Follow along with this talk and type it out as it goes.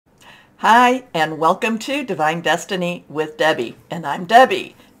Hi, and welcome to Divine Destiny with Debbie, and I'm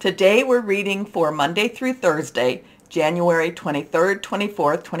Debbie. Today we're reading for Monday through Thursday, January 23rd,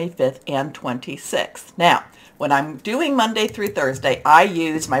 24th, 25th, and 26th. Now, when I'm doing Monday through Thursday, I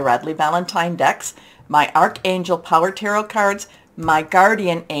use my Radleigh Valentine decks, my Archangel Power Tarot cards, my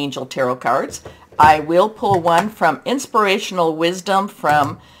Guardian Angel Tarot cards. I will pull one from Inspirational Wisdom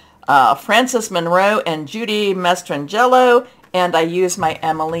from Frances Monroe and Judy Mastrangelo, and I use my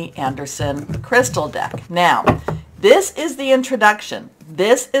Emily Anderson crystal deck. Now, this is the introduction.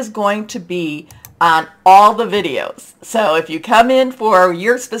 This is going to be on all the videos. So if you come in for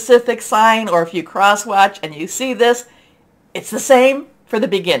your specific sign, or if you cross-watch and you see this, it's the same for the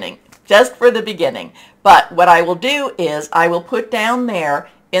beginning, just for the beginning. But what I will do is I will put down there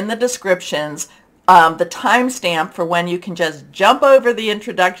in the descriptions the timestamp for when you can just jump over the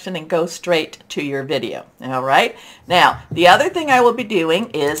introduction and go straight to your video. All right. Now, the other thing I will be doing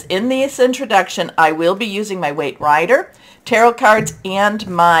is in this introduction, I will be using my Waite Rider tarot cards and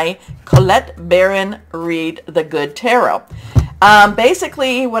my Colette Baron Read the Good Tarot.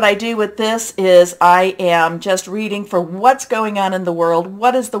 Basically, what I do with this is I am just reading for what's going on in the world.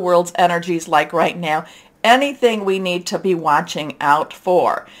 What is the world's energies like right now? Anything we need to be watching out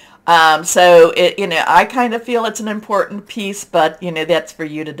for. So I kind of feel it's an important piece, but that's for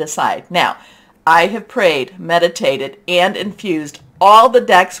you to decide. Now, I have prayed, meditated, and infused all the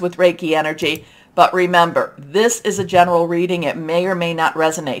decks with Reiki energy, but remember, this is a general reading. It may or may not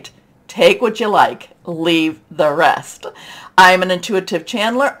resonate. Take what you like, leave the rest. I'm an intuitive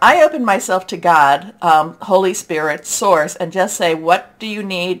channeler. I open myself to God, Holy Spirit, Source, and just say, what do you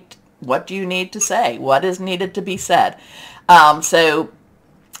need? What do you need to say? What is needed to be said?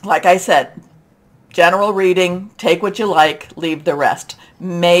 Like I said, general reading, take what you like, leave the rest.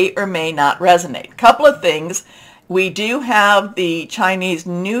 May or may not resonate. Couple of things. We do have the Chinese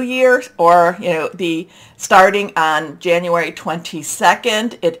New Year, or, the starting on January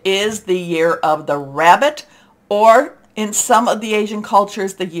 22nd. It is the year of the rabbit, or in some of the Asian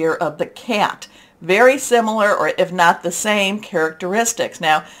cultures, the year of the cat. Very similar, or if not the same, characteristics.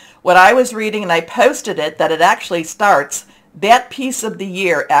 Now, what I was reading, and I posted it, that it actually starts, that piece of the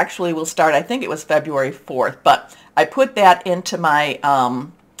year actually will start, I think it was February 4th, but I put that into my,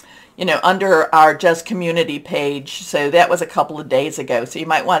 under our Just Community page, so that was a couple of days ago, so you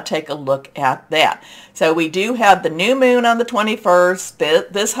might want to take a look at that. So we do have the new moon on the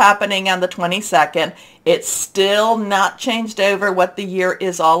 21st, this happening on the 22nd. It's still not changed over what the year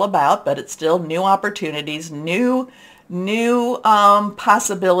is all about, but it's still new opportunities, new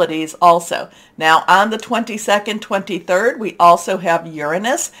possibilities also. Now on the 22nd, 23rd, we also have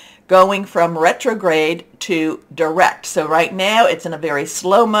Uranus going from retrograde to direct. So right now it's in a very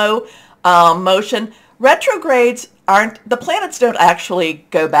slow-mo motion. Retrogrades the planets don't actually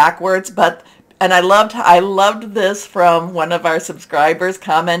go backwards, and I loved this from one of our subscribers,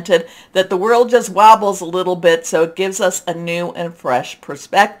 commented that the world just wobbles a little bit, so it gives us a new and fresh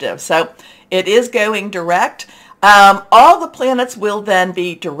perspective. So it is going direct. All the planets will then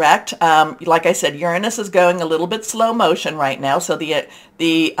be direct. Like I said, Uranus is going a little bit slow motion right now, so the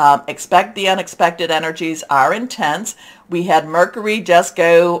expect the unexpected energies are intense. We had Mercury just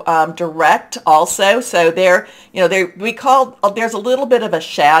go direct also, so there's a little bit of a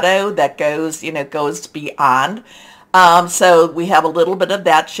shadow that goes beyond. So we have a little bit of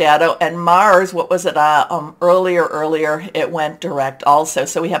that shadow, and Mars, what was it, earlier, it went direct also.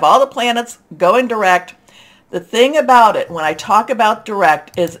 So we have all the planets going direct. The thing about it, when I talk about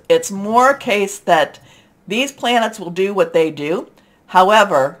direct, is it's more a case that these planets will do what they do.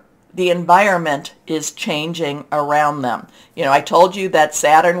 However, the environment is changing around them. I told you that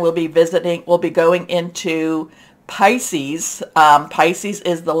Saturn will be going into Pisces. Pisces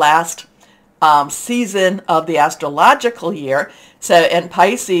is the last season of the astrological year. So in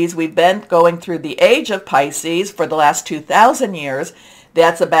Pisces, we've been going through the age of Pisces for the last 2,000 years.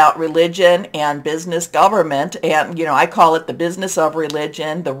 That's about religion and business government, and I call it the business of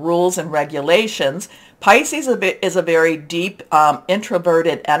religion, the rules and regulations. Pisces is a very deep,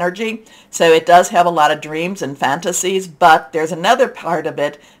 introverted energy, so it does have a lot of dreams and fantasies, but there's another part of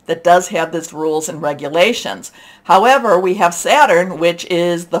it that does have this rules and regulations. However, we have Saturn, which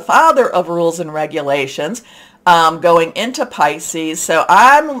is the father of rules and regulations, going into Pisces, so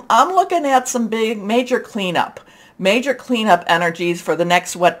I'm looking at some major cleanup energies for the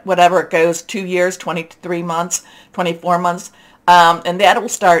next whatever it goes, 2 years, 23 months, 24 months, and that will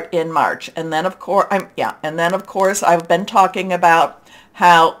start in March. And then of course, I've been talking about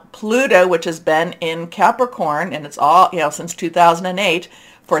how Pluto, which has been in Capricorn, and it's all since 2008,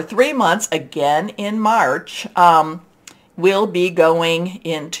 for 3 months, again in March, will be going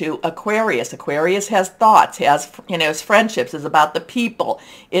into Aquarius. Aquarius has thoughts, has, is friendships, is about the people,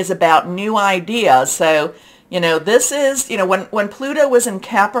 is about new ideas. So, this is, when Pluto was in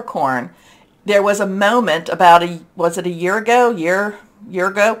Capricorn, there was a moment about was it a year ago? Year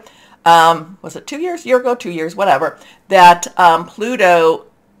ago? Was it 2 years? Year ago, 2 years, whatever, that Pluto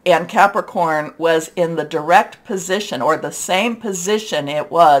and Capricorn was in the direct position, or the same position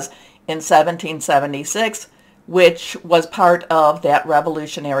it was in 1776, which was part of that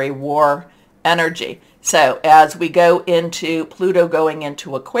Revolutionary War energy. So as we go into Pluto going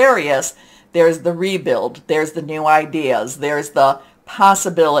into Aquarius, there's the rebuild, there's the new ideas, there's the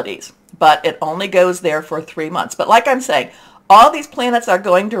possibilities, but it only goes there for 3 months. But like I'm saying, all these planets are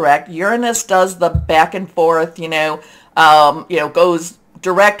going direct. Uranus does the back and forth, goes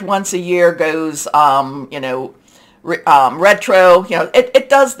direct once a year, goes, retro, it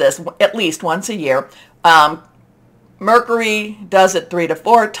does this at least once a year. Mercury does it 3 to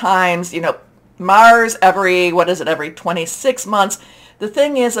 4 times, Mars every 26 months. The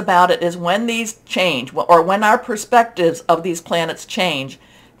thing is about it is when these change, or when our perspectives of these planets change,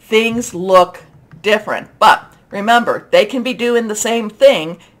 things look different. But remember, they can be doing the same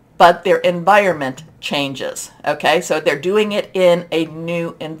thing, but their environment changes. Okay, so they're doing it in a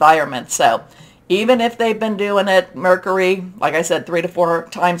new environment. So even if they've been doing it, Mercury, like I said, 3 to 4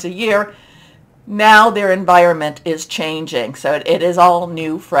 times a year, now their environment is changing. So it is all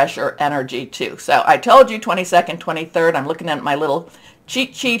new, fresher energy too. So I told you 22nd, 23rd, I'm looking at my little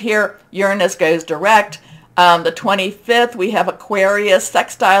cheat sheet here. Uranus goes direct. The 25th, we have Aquarius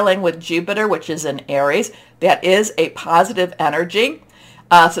sextiling with Jupiter, which is in Aries. That is a positive energy.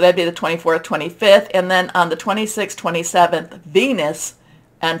 So that'd be the 24th, 25th. And then on the 26th, 27th, Venus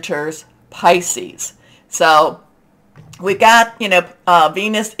enters Pisces. So we got,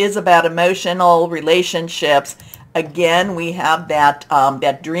 Venus is about emotional relationships. Again, we have that,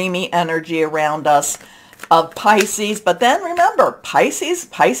 that dreamy energy around us of Pisces. But then remember,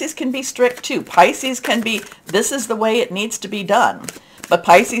 Pisces can be strict too. Pisces can be, this is the way it needs to be done. But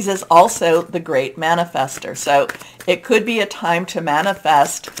Pisces is also the great manifester. So it could be a time to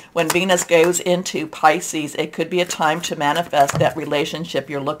manifest. When Venus goes into Pisces, it could be a time to manifest that relationship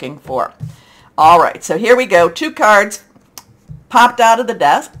you're looking for. All right, so here we go. 2 cards popped out of the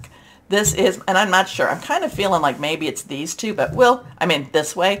desk. This is, and I'm not sure. I'm kind of feeling like maybe it's these two, but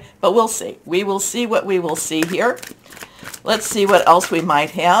this way, but we'll see. We will see what we will see here. Let's see what else we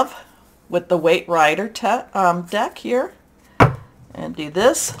might have with the Waite Rider deck here. And do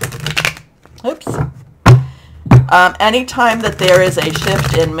this. Oops. Anytime that there is a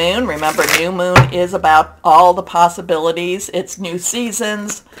shift in moon, remember new moon is about all the possibilities. It's new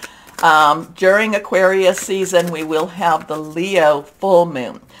seasons. During Aquarius season, we will have the Leo full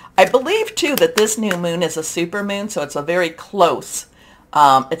moon. I believe too that this new moon is a super moon, so it's a very close.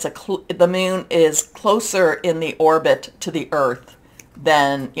 The moon is closer in the orbit to the Earth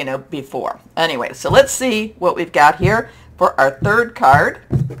than before. Anyway, so let's see what we've got here. For our third card,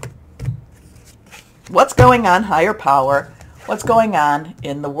 what's going on, higher power? What's going on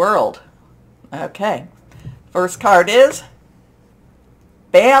in the world? Okay, first card is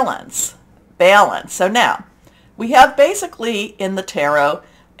balance. Balance. So now, we have basically in the tarot,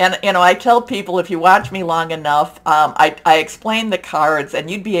 and I tell people if you watch me long enough, I explain the cards, and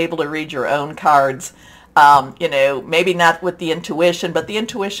you'd be able to read your own cards. Maybe not with the intuition, but the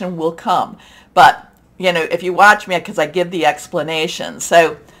intuition will come. But if you watch me, because I give the explanation.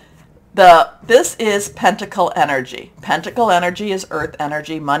 So this is Pentacle energy. Pentacle energy is earth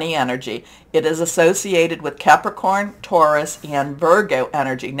energy, money energy. It is associated with Capricorn, Taurus, and Virgo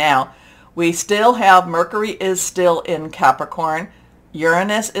energy. Now, we still have Mercury is still in Capricorn.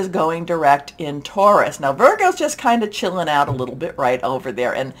 Uranus is going direct in Taurus. Now, Virgo's just kind of chilling out a little bit right over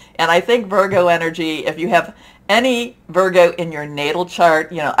there. And I think Virgo energy, if you have any Virgo in your natal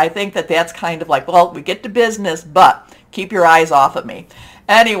chart, I think that that's kind of like, well, we get to business, but keep your eyes off of me.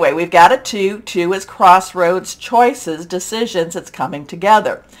 Anyway, we've got a 2. 2 is crossroads, choices, decisions. It's coming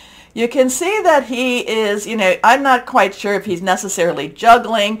together. You can see that he is, I'm not quite sure if he's necessarily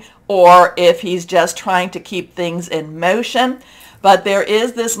juggling or if he's just trying to keep things in motion. But there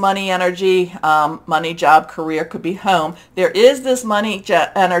is this money energy, money, job, career, could be home. There is this money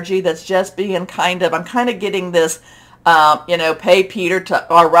energy that's just being I'm kind of getting this, pay Peter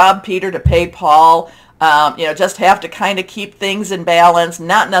to, or rob Peter to pay Paul. Just have to kind of keep things in balance,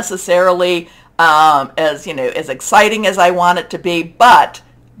 not necessarily as exciting as I want it to be, but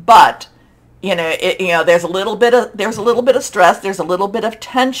there's a little bit of stress, there's a little bit of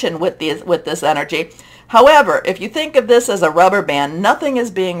tension with this energy. However, if you think of this as a rubber band, nothing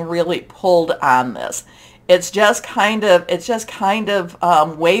is being really pulled on this. It's just kind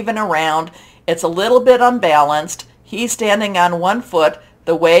of waving around. It's a little bit unbalanced. He's standing on one foot.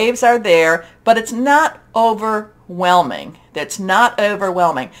 The waves are there, but it's not overwhelming. It's not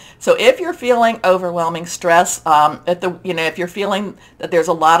overwhelming. So if you're feeling overwhelming stress, if you're feeling that there's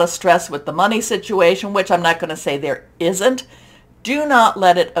a lot of stress with the money situation, which I'm not going to say there isn't, do not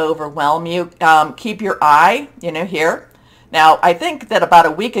let it overwhelm you. Keep your eye, here. Now, I think that about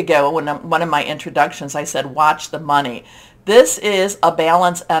a week ago, when one of my introductions, I said, watch the money. This is a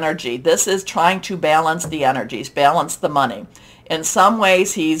balance energy. This is trying to balance the energies, balance the money. In some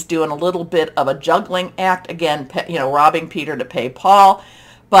ways, he's doing a little bit of a juggling act, again, robbing Peter to pay Paul.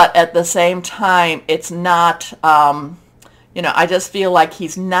 But at the same time, it's not, I just feel like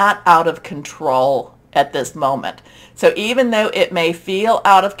he's not out of control at this moment. So even though it may feel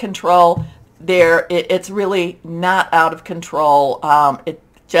out of control, it's really not out of control. It's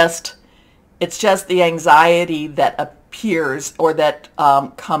just the anxiety that appears or that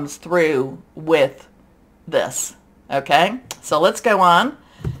comes through with this. Okay, so let's go on.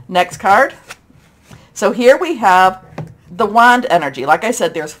 Next card. So here we have the wand energy. Like I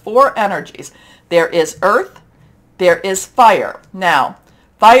said, there's 4 energies. There is earth, there is fire. Now,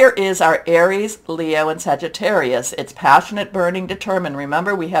 fire is our Aries, Leo, and Sagittarius. It's passionate, burning, determined.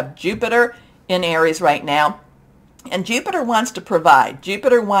 Remember, we have Jupiter in Aries right now, and Jupiter wants to provide.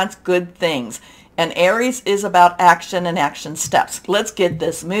 Jupiter wants good things, and Aries is about action and action steps. Let's get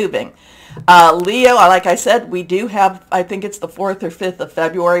this moving. Leo, like I said, we do have, I think it's the 4th or 5th of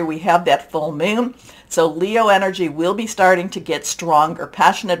February, we have that full moon. So Leo energy will be starting to get stronger,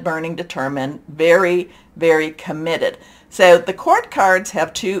 passionate, burning, determined, very, very committed. So the court cards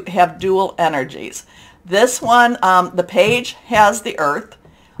have dual energies. This one, the page has the earth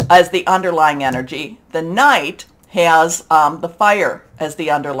as the underlying energy. The knight has the fire as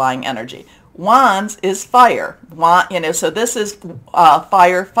the underlying energy. Wands is fire. So this is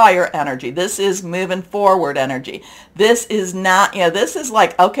fire energy. This is moving forward energy. This is not, this is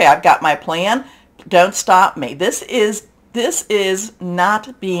like, okay, I've got my plan. Don't stop me. This is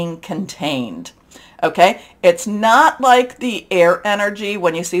not being contained. Okay, it's not like the air energy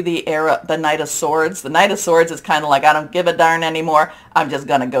when you see the Knight of Swords. The Knight of Swords is kind of like, I don't give a darn anymore. I'm just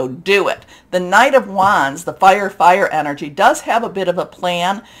going to go do it. The Knight of Wands, the fire energy, does have a bit of a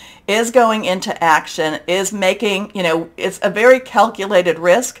plan, is going into action, is making, it's a very calculated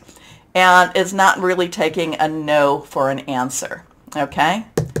risk, and is not really taking a no for an answer. Okay,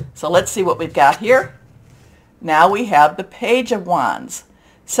 so let's see what we've got here. Now we have the Page of Wands.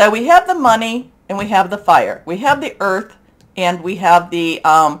 So we have the money, and we have the fire. We have the earth, and we have the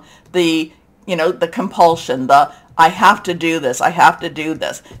compulsion, I have to do this, I have to do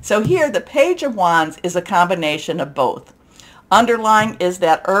this. So here, the Page of Wands is a combination of both. Underlying is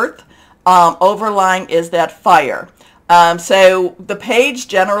that earth, overlying is that fire. So the page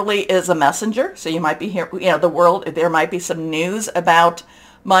generally is a messenger. So you might be here, the world, there might be some news about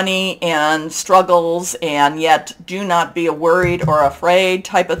money and struggles, and yet do not be worried or afraid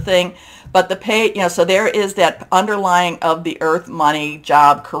type of thing. But the page, so there is that underlying of the earth, money,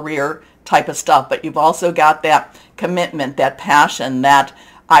 job, career type of stuff. But you've also got that commitment, that passion, that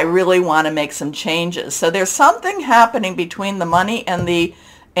I really want to make some changes. So there's something happening between the money and the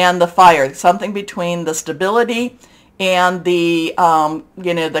fire, something between the stability and the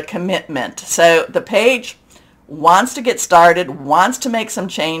the commitment. So the page wants to get started, wants to make some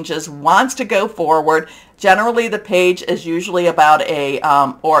changes, wants to go forward. Generally, the page is usually about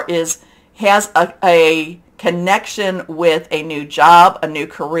has a connection with a new job, a new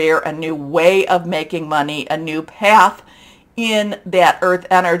career, a new way of making money, a new path in that earth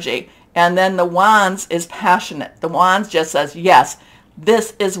energy. And then the Wands is passionate. The Wands just says, yes,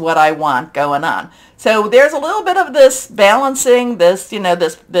 this is what I want going on. So there's a little bit of this balancing, this,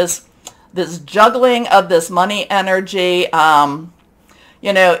 this juggling of this money energy.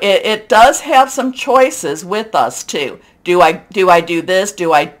 It does have some choices with us too. Do I do this?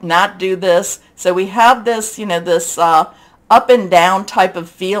 Do I not do this? So we have this, this up and down type of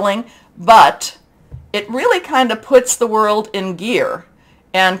feeling, but it really kind of puts the world in gear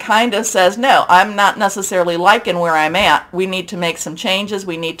and kind of says, no, I'm not necessarily liking where I'm at. We need to make some changes.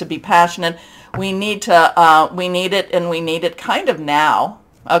 We need to be passionate. We need it, and we need it kind of now.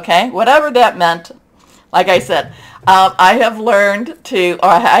 Okay, whatever that meant. Like I said, I have learned to, or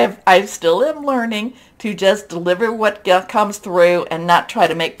I still am learning to just deliver what comes through and not try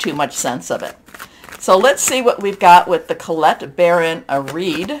to make too much sense of it. So let's see what we've got with the Colette Baron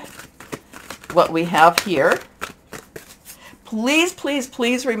read. What we have here. Please, please,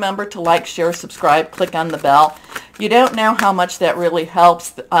 please remember to like, share, subscribe, click on the bell. You don't know how much that really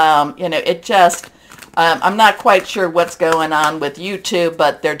helps. It just, I'm not quite sure what's going on with YouTube,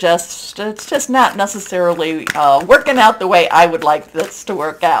 but it's just not necessarily working out the way I would like this to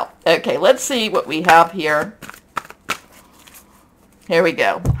work out. Okay, let's see what we have here. Here we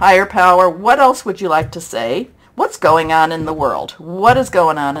go. Higher power, what else would you like to say? What's going on in the world? What is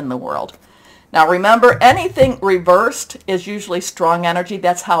going on in the world? Now remember, anything reversed is usually strong energy.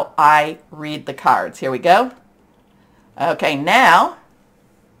 That's how I read the cards. Here we go. Okay, now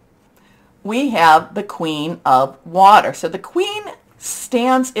we have the Queen of Water. So the Queen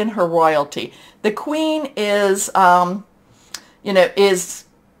stands in her royalty. The Queen is, is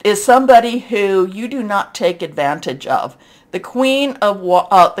somebody who you do not take advantage of. The Queen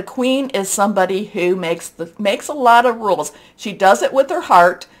is somebody who makes a lot of rules. She does it with her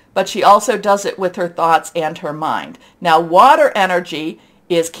heart, but she also does it with her thoughts and her mind. Now, water energy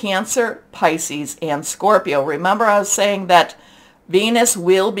is Cancer, Pisces, and Scorpio. Remember, I was saying that Venus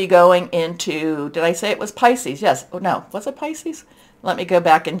will be going into, did I say it was Pisces? Yes. Oh, no. Was it Pisces? Let me go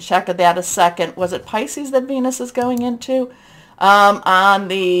back and check that a second. Was it Pisces that Venus is going into?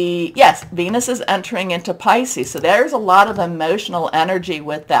 Yes, Venus is entering into Pisces. So there's a lot of emotional energy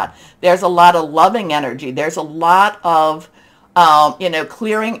with that. There's a lot of loving energy. There's a lot of,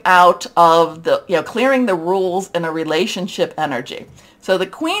 clearing out of clearing the rules in a relationship energy. So the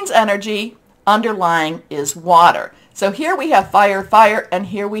Queen's energy underlying is water. So here we have fire, fire, and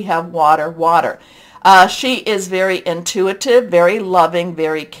here we have water, water. She is very intuitive, very loving,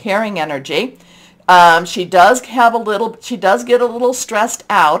 very caring energy. She does get a little stressed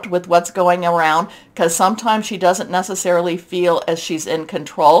out with what's going around because sometimes she doesn't necessarily feel as she's in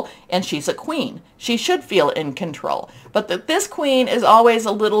control, and she's a queen. She should feel in control. But this queen is always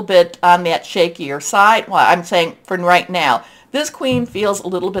a little bit on that shakier side. Well, I'm saying for right now, this queen feels a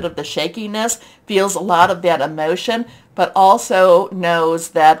little bit of the shakiness, feels a lot of that emotion, but also knows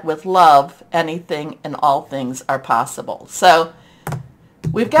that with love, anything and all things are possible. So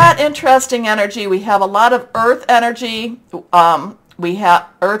we've got interesting energy. We have a lot of earth energy. We have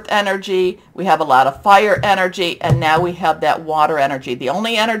earth energy. We have a lot of fire energy. And now we have that water energy. The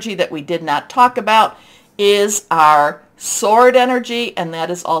only energy that we did not talk about is our sword energy. And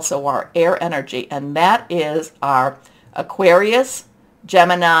that is also our air energy. And that is our Aquarius,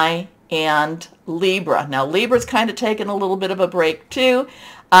 Gemini, and Libra. Now, Libra's kind of taking a little bit of a break too.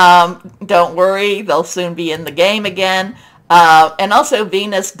 Don't worry. They'll soon be in the game again. And also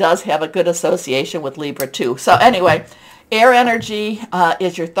Venus does have a good association with Libra too. So anyway, air energy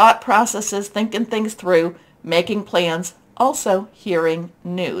is your thought processes, thinking things through, making plans, also hearing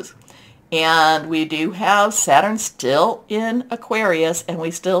news. And we do have Saturn still in Aquarius, and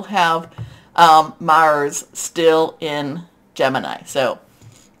we still have Mars still in Gemini. So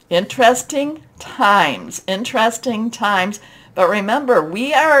interesting times. But remember,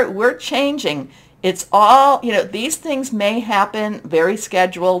 we're changing. It's all, these things may happen very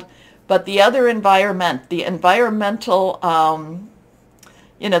scheduled, but the other the environmental,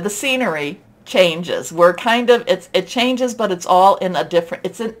 the scenery changes. We're kind of, it changes, but it's all in a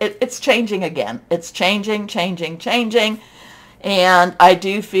different, it's changing again. It's changing. And I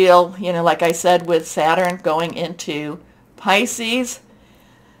do feel, like I said, with Saturn going into Pisces,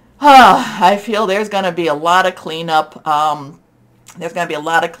 I feel there's going to be a lot of cleanup. There's going to be a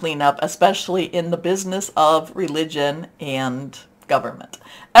lot of cleanup, especially in the business of religion and government.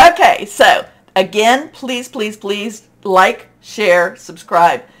 Okay, so again, please like, share,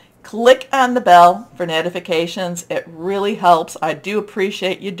 subscribe. Click on the bell for notifications. It really helps. I do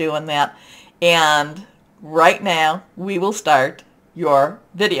appreciate you doing that. And right now, we will start your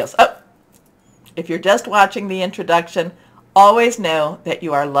videos. Oh, if you're just watching the introduction, always know that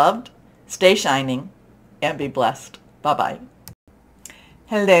you are loved, stay shining, and be blessed. Bye-bye.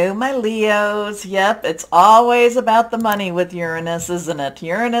 Hello, my Leos. Yep, it's always about the money with Uranus, isn't it?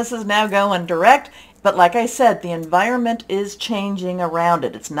 Uranus is now going direct, but like I said, the environment is changing around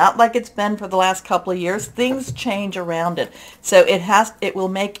it. It's not like it's been for the last couple of years. Things change around it. So it will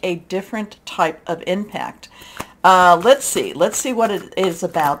make a different type of impact. Let's see what it is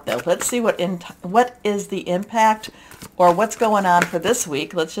about, though. Let's see what is the impact or what's going on for this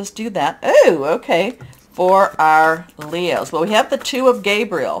week. Let's just do that. Oh, okay. For our Leos. Well, we have the Two of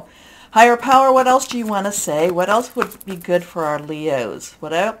Gabriel. Higher power, what else do you want to say? What else would be good for our Leos?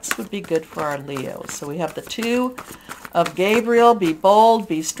 What else would be good for our Leos? So we have the Two of Gabriel. Be bold,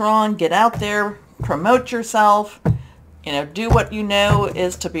 be strong, get out there, promote yourself, do what you know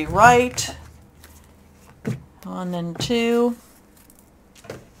is to be right. 1 and 2.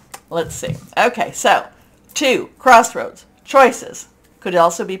 Let's see. Okay, so 2, crossroads, choices. Could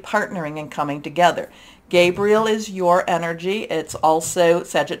also be partnering and coming together. Gabriel is your energy. It's also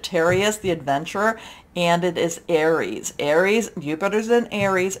Sagittarius, the adventurer, and it is Aries. Aries, Jupiter's in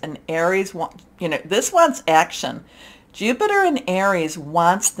Aries, and Aries, this wants action. Jupiter in Aries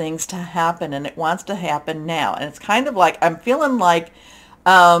wants things to happen, and it wants to happen now. And it's kind of like, I'm feeling like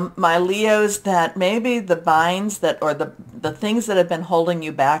my Leos, that maybe the binds that, or the things that have been holding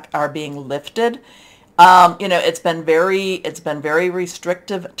you back are being lifted. It's been very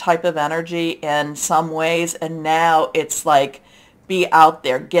restrictive type of energy in some ways, and now it's like, be out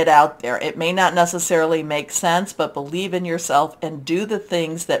there, get out there. It may not necessarily make sense, but believe in yourself and do the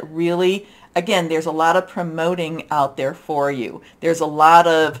things that really, again, there's a lot of promoting out there for you. There's a lot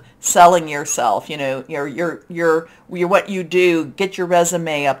of selling yourself, your what you do, get your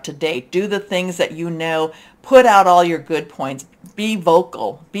resume up to date, do the things that you know, put out all your good points, be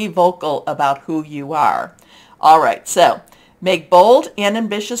vocal about who you are. All right, so make bold and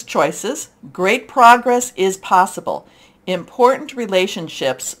ambitious choices. Great progress is possible. Important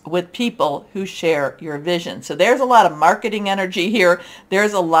relationships with people who share your vision. So there's a lot of marketing energy here.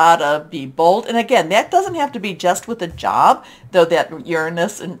 There's a lot of be bold. And again, that doesn't have to be just with a job, though that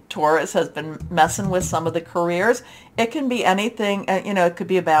Uranus and Taurus has been messing with some of the careers. It can be anything, it could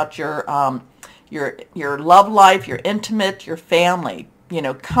be about your love life, your intimate, your family.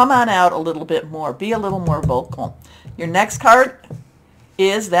 Come on out a little bit more. Be a little more vocal. Your next card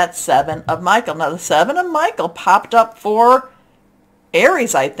is that Seven of Michael. Now, the Seven of Michael popped up for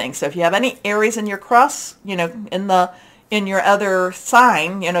Aries, I think. So if you have any Aries in your cross, in your other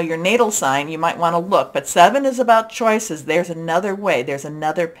sign, your natal sign, you might want to look. But 7 is about choices. There's another way. There's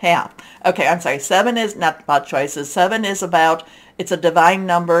another path. Okay, I'm sorry. 7 is not about choices. 7 is about, it's a divine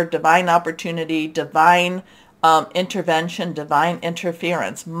number, divine opportunity, divine intervention, divine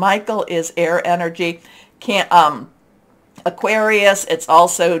interference. Michael is air energy. Aquarius, it's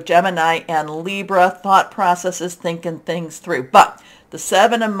also Gemini and Libra, thought processes, thinking things through. But the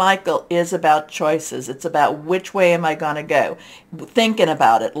 7 of Michael is about choices. It's about which way am I going to go? Thinking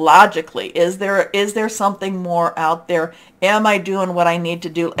about it logically. Is there something more out there? Am I doing what I need to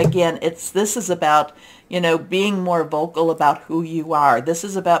do? Again, this is about, being more vocal about who you are. This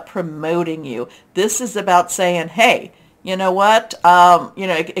is about promoting you. This is about saying, hey, you know what?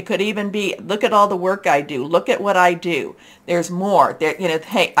 It could even be, look at all the work I do. Look at what I do. There's more.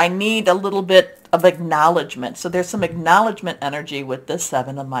 Hey, I need a little bit of acknowledgement. So there's some acknowledgement energy with the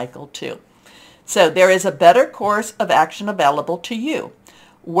 7 of Michael too. So there is a better course of action available to you.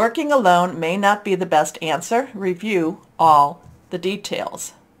 Working alone may not be the best answer. Review all the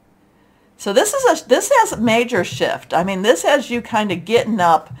details. So this has a major shift. I mean, this has you kind of getting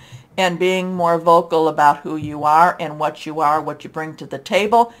up and being more vocal about who you are and what you are, what you bring to the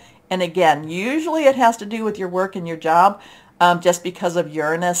table. And again, usually it has to do with your work and your job, just because of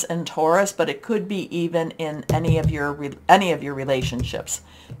Uranus and Taurus, but it could be even in any of your relationships.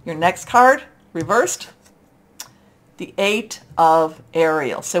 Your next card, reversed, the 8 of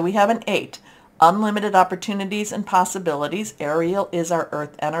Ariel. So we have an 8. Unlimited opportunities and possibilities. Ariel is our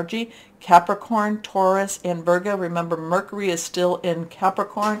earth energy. Capricorn, Taurus, and Virgo. Remember, Mercury is still in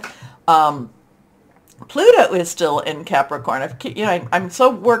Capricorn. Pluto is still in Capricorn. I'm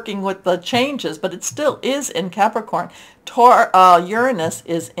so working with the changes, but it still is in Capricorn. Uranus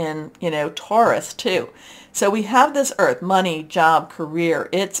is in, Taurus too. So we have this earth, money, job, career.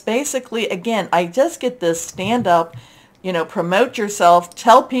 It's basically, again, I just get this stand up, promote yourself,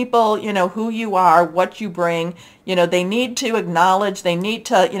 tell people, who you are, what you bring. They need to acknowledge, they need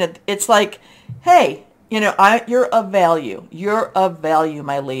to, it's like, hey, you're of value. You're of value,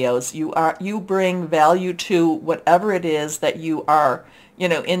 my Leos. You bring value to whatever it is that you are,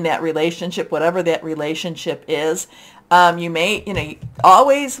 in that relationship, whatever that relationship is. You may,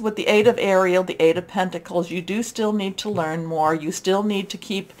 always with the 8 of Ariel, the 8 of Pentacles, you do still need to learn more. You still need to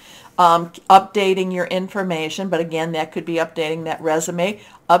keep updating your information, but again, that could be updating that resume,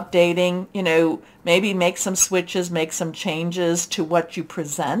 updating, maybe make some switches, make some changes to what you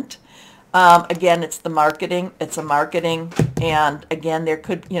present. Again, it's a marketing, and again, there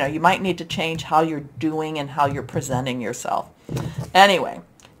could, you might need to change how you're doing and how you're presenting yourself. Anyway,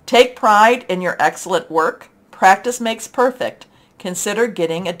 take pride in your excellent work. Practice makes perfect. Consider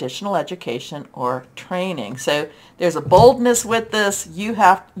getting additional education or training. So there's a boldness with this. You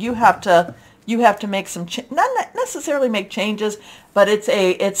have to make some, not necessarily make changes, but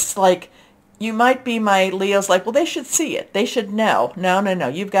it's like, you might be, my Leo's like, well, they should see it. They should know. No.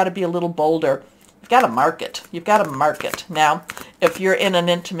 You've got to be a little bolder. You've got to market. You've got to market. Now, if you're in an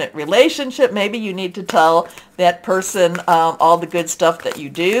intimate relationship, maybe you need to tell that person all the good stuff that you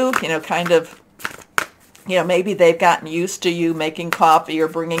do, kind of, maybe they've gotten used to you making coffee or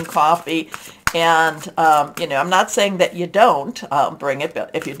bringing coffee, And, you know, I'm not saying that you don't bring it,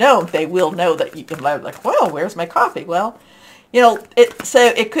 but if you don't, they will know that you can, like, well, where's my coffee? Well, you know, so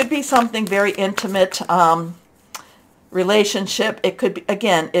it could be something very intimate, relationship. It could be,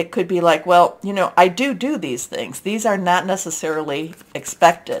 again, it could be like, well, you know, I do these things. These are not necessarily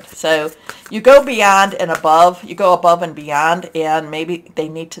expected. So you go beyond and above, you go above and beyond, and maybe they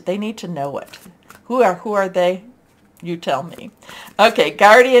need to know it. Who are they? You tell me. Okay,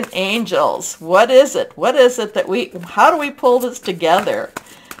 guardian angels. What is it? What is it that how do we pull this together?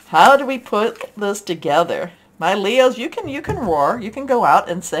 How do we put this together? My Leos, you can roar. You can go out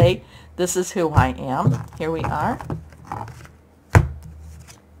and say, this is who I am. Here we are.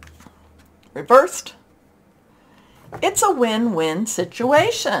 Reversed. It's a win-win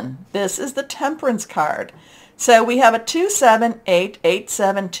situation. This is the Temperance card. So we have a 2, 7, 8, 8,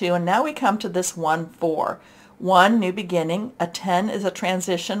 7, 2, and now we come to this 1, 4. 1, new beginning. A 10 is a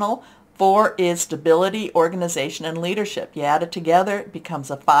transitional. 4 is stability, organization, and leadership. You add it together, it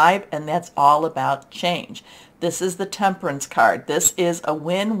becomes a 5, and that's all about change. This is the Temperance card. This is a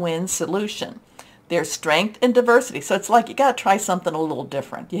win-win solution. There's strength and diversity. So it's like you got to try something a little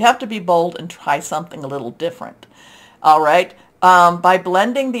different. You have to be bold and try something a little different. All right. By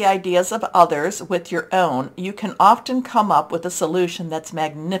blending the ideas of others with your own, you can often come up with a solution that's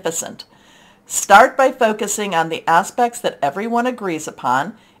magnificent. Start by focusing on the aspects that everyone agrees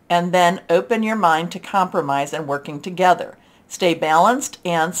upon, and then open your mind to compromise and working together. Stay balanced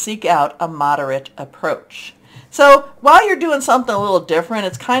and seek out a moderate approach. So while you're doing something a little different,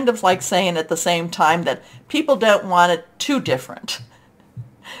 it's kind of like saying at the same time that people don't want it too different.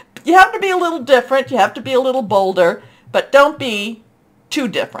 You have to be a little different, you have to be a little bolder, but don't be too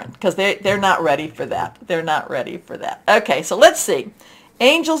different, because they're not ready for that. They're not ready for that. Okay, so let's see.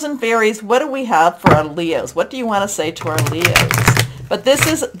 Angels and fairies, what do we have for our Leos? What do you want to say to our Leos? But this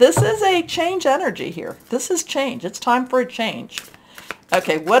is a change energy here. This is change. It's time for a change.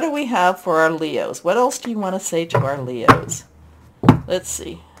 Okay, what do we have for our Leos? What else do you want to say to our Leos? Let's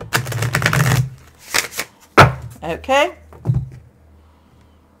see. Okay.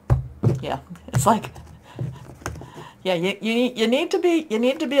 Yeah, it's like, yeah, you need to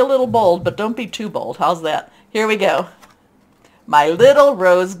be a little bold, but don't be too bold. How's that? Here we go. My little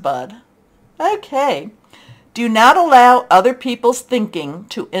rosebud. Okay. Do not allow other people's thinking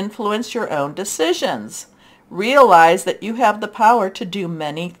to influence your own decisions. Realize that you have the power to do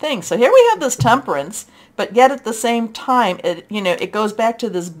many things. So here we have this temperance, but yet at the same time, it goes back to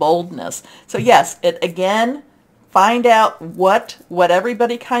this boldness. So yes, again, find out what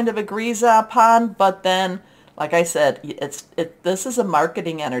everybody kind of agrees upon, but then, like I said, this is a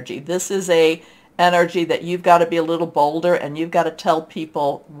marketing energy. This is a energy that you've got to be a little bolder, and you've got to tell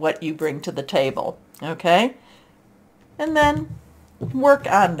people what you bring to the table, okay? And then work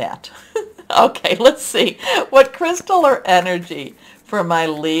on that. Okay, let's see. What crystal or energy for my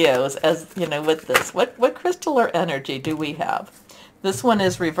Leos, as you know, with this? What crystal or energy do we have? This one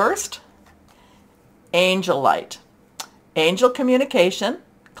is reversed. Angel light. Angel communication,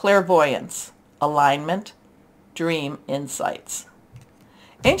 clairvoyance, alignment, dream insights.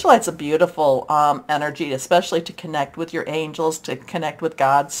 Angel light's a beautiful energy, especially to connect with your angels, to connect with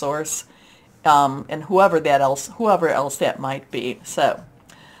God, source, and whoever else that might be. So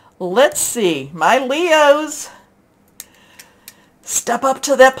let's see, my Leos, step up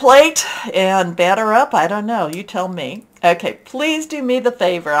to that plate and batter up. I don't know, you tell me. Okay, please do me the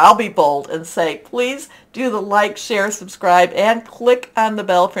favor. I'll be bold and say, please do the like, share, subscribe, and click on the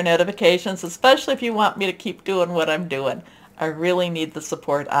bell for notifications, especially if you want me to keep doing what I'm doing. I really need the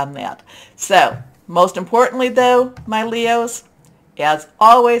support on that. So, most importantly though, my Leos, as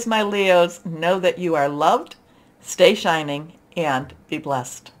always, my Leos, know that you are loved, stay shining, and be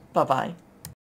blessed. Bye-bye.